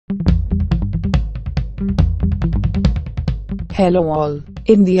Hello all.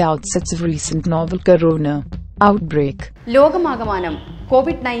 In the outset of recent novel corona outbreak, ലോകമാകമാനം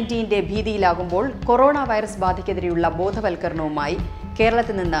കോവിഡ്-19ന്റെ ഭീതിയിലാകുമ്പോൾ corona virus ബാധയ്ക്കെതിരെയുള്ള ബോധവൽക്കരണവുമായി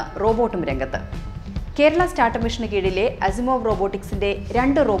കേരളത്തിൽ നിന്ന് റോബോട്ടും രംഗത്ത്. Kerala startup മിഷന് കീഴിലെ Asimov റോബോട്ടിക്സിന്റെ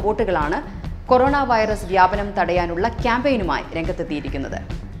 2 റോബോട്ടുകളാണ് corona virus വ്യാപനം തടയാനുള്ള ക്യാമ്പയിനുമായി രംഗത്തെത്തിയിരിക്കുന്നത്.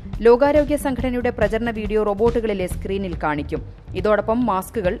 ലോകാരോഗ്യ സംഘടനയുടെ പ്രചരണ വീഡിയോ റോബോട്ടുകളിലെ സ്ക്രീനിൽ കാണിക്കും. ഇതോടൊപ്പം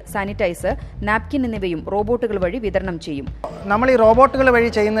മാസ്കുകൾ, സാനിറ്റൈസർ, നാപ്കിൻ എന്നിവയും റോബോട്ടുകൾ വഴി വിതരണം ചെയ്യും. നമ്മൾ ഈ റോബോട്ടുകൾ വഴി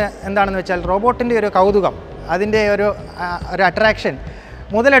ചെയ്യുന്ന എന്താണെന്ന് വെച്ചാൽ റോബോട്ടിൻ്റെ ഒരു കൗതുകം, അതിൻ്റെ ഒരു അട്രാക്ഷൻ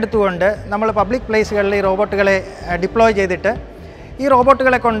മുതലെടുത്തുകൊണ്ട് നമ്മൾ പബ്ലിക് പ്ലേസുകളിൽ ഈ റോബോട്ടുകളെ ഡിപ്ലോയ് ചെയ്തിട്ട് ഈ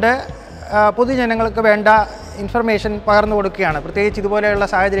റോബോട്ടുകളെ കൊണ്ട് പൊതുജനങ്ങൾക്ക് വേണ്ട ഇൻഫർമേഷൻ പകർന്നു കൊടുക്കുകയാണ്. പ്രത്യേകിച്ച് ഇതുപോലെയുള്ള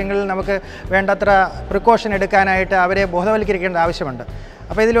സാഹചര്യങ്ങളിൽ നമുക്ക് വേണ്ടത്ര പ്രിക്കോഷൻ എടുക്കാനായിട്ട് അവരെ ബോധവൽക്കരിക്കേണ്ട ആവശ്യമുണ്ട്.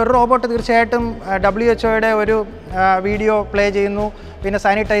 അപ്പോൾ ഇതിലൊരു റോബോട്ട് തീർച്ചയായിട്ടും WHO ഒരു വീഡിയോ പ്ലേ ചെയ്യുന്നു. പിന്നെ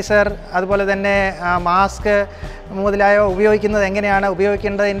സാനിറ്റൈസർ, അതുപോലെ തന്നെ മാസ്ക് മുതലായ ഉപയോഗിക്കുന്നത് എങ്ങനെയാണ്,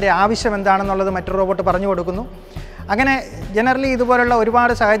 ഉപയോഗിക്കേണ്ടതിൻ്റെ ആവശ്യം എന്താണെന്നുള്ളത് മറ്റൊരു റോബോട്ട് പറഞ്ഞു കൊടുക്കുന്നു. അങ്ങനെ ജനറലി ഇതുപോലുള്ള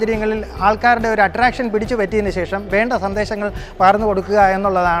ഒരുപാട് സാഹചര്യങ്ങളിൽ ആൾക്കാരുടെ ഒരു അട്രാക്ഷൻ പിടിച്ചു പറ്റിയതിന് ശേഷം വേണ്ട സന്ദേശങ്ങൾ പകർന്നു കൊടുക്കുക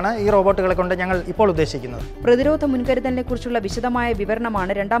എന്നുള്ളതാണ് ഈ റോബോട്ടുകളെ കൊണ്ട് ഞങ്ങൾ ഇപ്പോൾ ഉദ്ദേശിക്കുന്നത്. പ്രതിരോധ മുൻകരുതലിനെ കുറിച്ചുള്ള വിശദമായ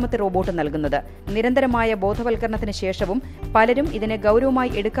വിവരണമാണ് രണ്ടാമത്തെ റോബോട്ട് നൽകുന്നത്. നിരന്തരമായ ബോധവൽക്കരണത്തിന് ശേഷവും പലരും ഇതിനെ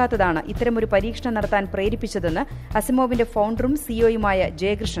ഗൌരവമായി എടുക്കാത്തതാണ് ഇത്തരമൊരു പരീക്ഷണം നടത്താൻ പ്രേരിപ്പിച്ചതെന്ന് അസിമോവിന്റെ ഫൗണ്ടറും സിഇഒയുമായ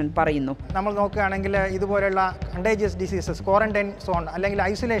ജയകൃഷ്ണൻ പറയുന്നു. നമ്മൾ നോക്കുകയാണെങ്കിൽ ഇതുപോലുള്ള കണ്ടേജിയസ് ഡിസീസസ് ക്വാറന്റൈൻ സോൺ അല്ലെങ്കിൽ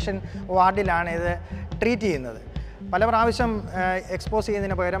ഐസൊലേഷൻ വാർഡിലാണ് ഇത് ട്രീറ്റ് ചെയ്യുന്നത്. പല പ്രാവശ്യം എക്സ്പോസ്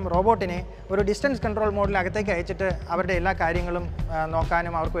ചെയ്യുന്നതിന് പകരം റോബോട്ടിനെ ഒരു ഡിസ്റ്റൻസ് കൺട്രോൾ മോഡിൽ അകത്തേക്ക് അയച്ചിട്ട് അവരുടെ എല്ലാ കാര്യങ്ങളും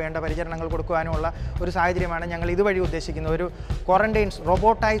നോക്കാനും അവർക്ക് വേണ്ട പരിചരണങ്ങൾ കൊടുക്കുവാനുമുള്ള ഒരു സാഹചര്യമാണ് ഞങ്ങൾ ഇതുവഴി ഉദ്ദേശിക്കുന്നത്. ഒരു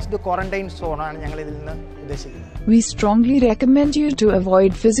റോബോട്ടൈസ്ഡ് ക്വാറന്റൈൻ സോണാണ് ഞങ്ങൾ ഇതിൽ നിന്ന് ഉദ്ദേശിക്കുന്നത്. We strongly recommend you to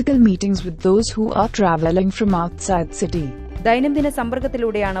avoid physical meetings with those who are traveling from outside city. ദൈനംദിന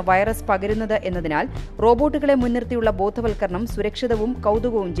സമ്പർക്കത്തിലൂടെയാണ് വൈറസ് പകരുന്നത് എന്നതിനാൽ റോബോട്ടുകളെ മുൻനിർത്തിയുള്ള ബോധവൽക്കരണം സുരക്ഷിതവും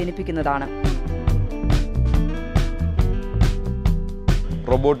കൗതുകവും ജനിപ്പിക്കുന്നതാണ്.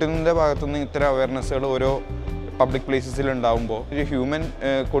 റോബോട്ടിൻ്റെ ഭാഗത്തുനിന്ന് ഇത്തരം അവയർനെസ്സുകൾ ഓരോ പബ്ലിക് പ്ലേസസിൽ ഉണ്ടാകുമ്പോൾ ഒരു ഹ്യൂമൻ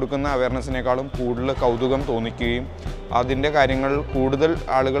കൊടുക്കുന്ന അവയർനെസ്സിനേക്കാളും കൂടുതൽ കൗതുകം തോന്നിക്കുകയും അതിൻ്റെ കാര്യങ്ങൾ കൂടുതൽ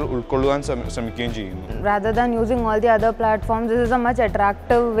ആളുകൾ ഉൾക്കൊള്ളുവാൻ ശ്രമിക്കുകയും ചെയ്യുന്നു. Rather than using all the other platforms, this is a much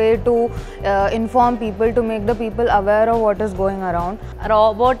attractive way to inform people, to make the people aware of what is going around.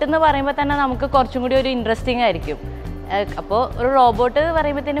 Robot എന്ന് പറയുമ്പോൾ തന്നെ നമുക്ക് കുറച്ചും കൂടി ഒരു ഇൻട്രസ്റ്റിംഗ് ആയിരിക്കും. അപ്പോൾ ഒരു റോബോട്ട്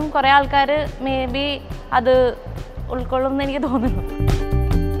പറയുമ്പോഴത്തേനും കുറേ ആൾക്കാർ മേ ബി അത് ഉൾക്കൊള്ളുമെന്ന് എനിക്ക് തോന്നുന്നു.